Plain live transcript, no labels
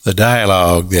The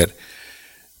dialogue that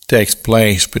takes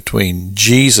place between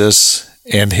Jesus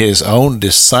and his own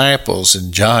disciples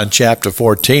in John chapter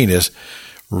 14 is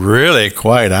really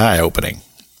quite eye-opening,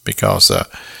 because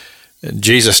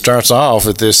Jesus starts off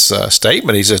with this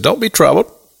statement. He says, "Don't be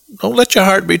troubled. Don't let your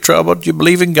heart be troubled. You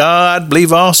believe in God,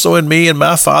 believe also in me. In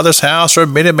my Father's house are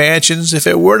many mansions. If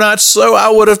it were not so, I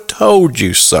would have told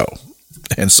you so."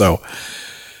 And so,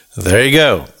 there you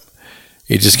go.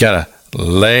 He just kind of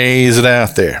lays it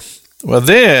out there. Well,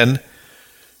 then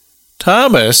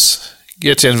Thomas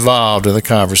gets involved in the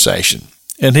conversation.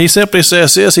 And he simply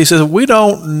says this. He says, "We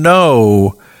don't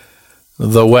know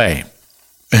the way."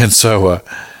 And so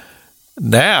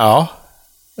now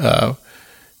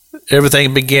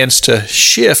everything begins to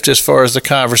shift as far as the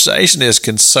conversation is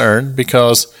concerned,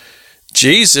 because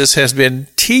Jesus has been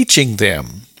teaching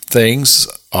them things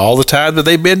all the time that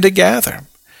they've been together.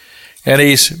 And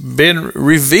he's been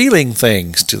revealing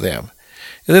things to them.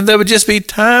 And then there would just be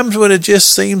times when it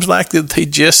just seems like that they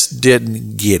just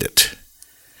didn't get it.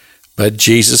 But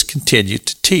Jesus continued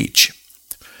to teach.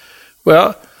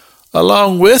 Well,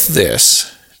 along with this,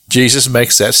 Jesus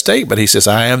makes that statement. He says,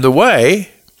 "I am the way,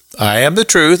 I am the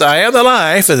truth, I am the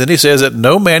life." And then he says that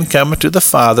no man cometh to the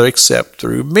Father except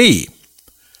through me.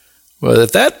 Well,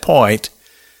 at that point,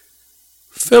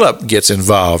 Philip gets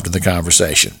involved in the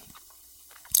conversation.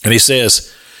 And he says,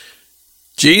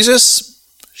 "Jesus,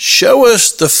 show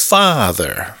us the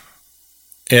Father,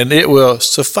 and it will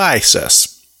suffice us."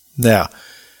 Now,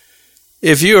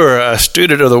 if you're a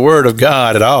student of the Word of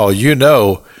God at all, you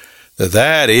know that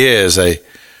that is a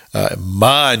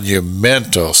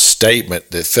monumental statement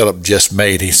that Philip just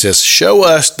made. He says, "Show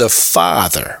us the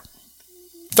Father."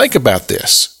 Think about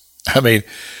this. I mean,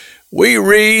 we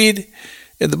read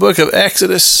in the book of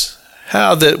Exodus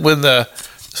how that when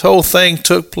this whole thing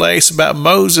took place about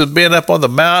Moses being up on the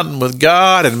mountain with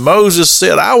God, and Moses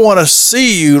said, "I want to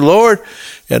see you, Lord."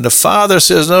 And the Father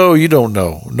says, "No, you don't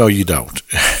know. No, you don't.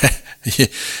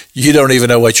 You don't even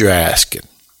know what you're asking."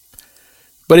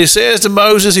 But he says to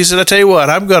Moses, he said, "I tell you what,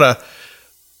 I'm going to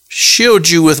shield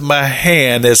you with my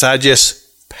hand as I just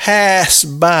pass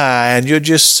by, and you'll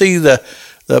just see the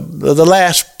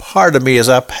last part of me as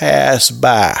I pass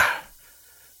by."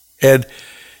 And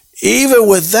even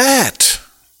with that,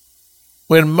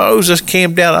 when Moses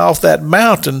came down off that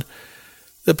mountain,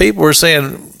 the people were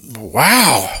saying,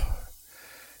 "Wow,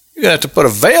 you're going to have to put a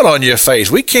veil on your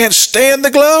face. We can't stand the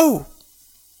glow."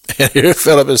 And here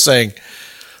Philip is saying,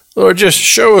 "Lord, just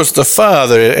show us the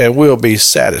Father and we'll be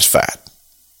satisfied."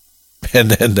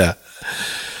 And then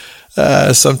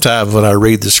sometimes when I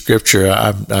read the scripture,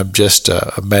 I'm just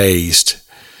amazed,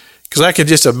 because I can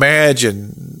just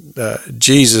imagine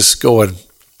Jesus going,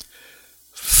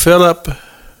 "Philip,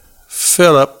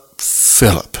 Philip,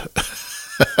 Philip.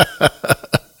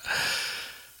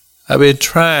 I've been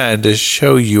trying to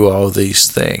show you all these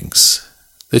things,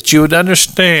 that you would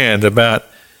understand about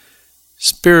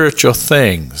spiritual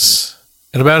things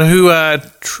and about who I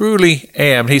truly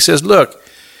am." He says, "Look,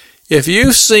 if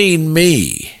you've seen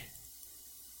me,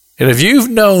 and if you've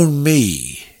known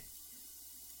me,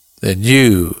 then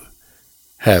you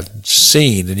have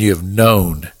seen and you have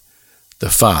known the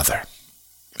Father."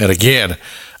 And again,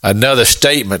 another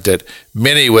statement that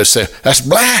many would say, "That's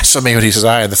blasphemy," when he says,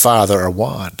 "I and the Father are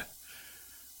one."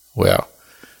 Well,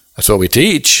 that's what we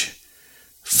teach.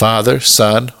 Father,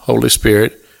 Son, Holy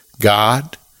Spirit,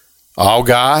 God, all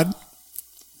God,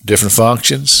 different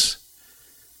functions.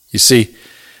 You see,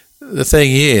 the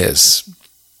thing is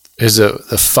that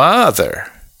the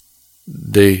Father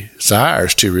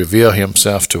desires to reveal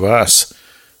himself to us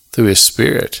through his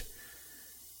Spirit,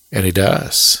 and he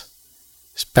does.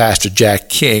 It's Pastor Jack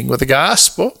King with the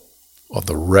gospel on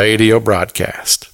the radio broadcast.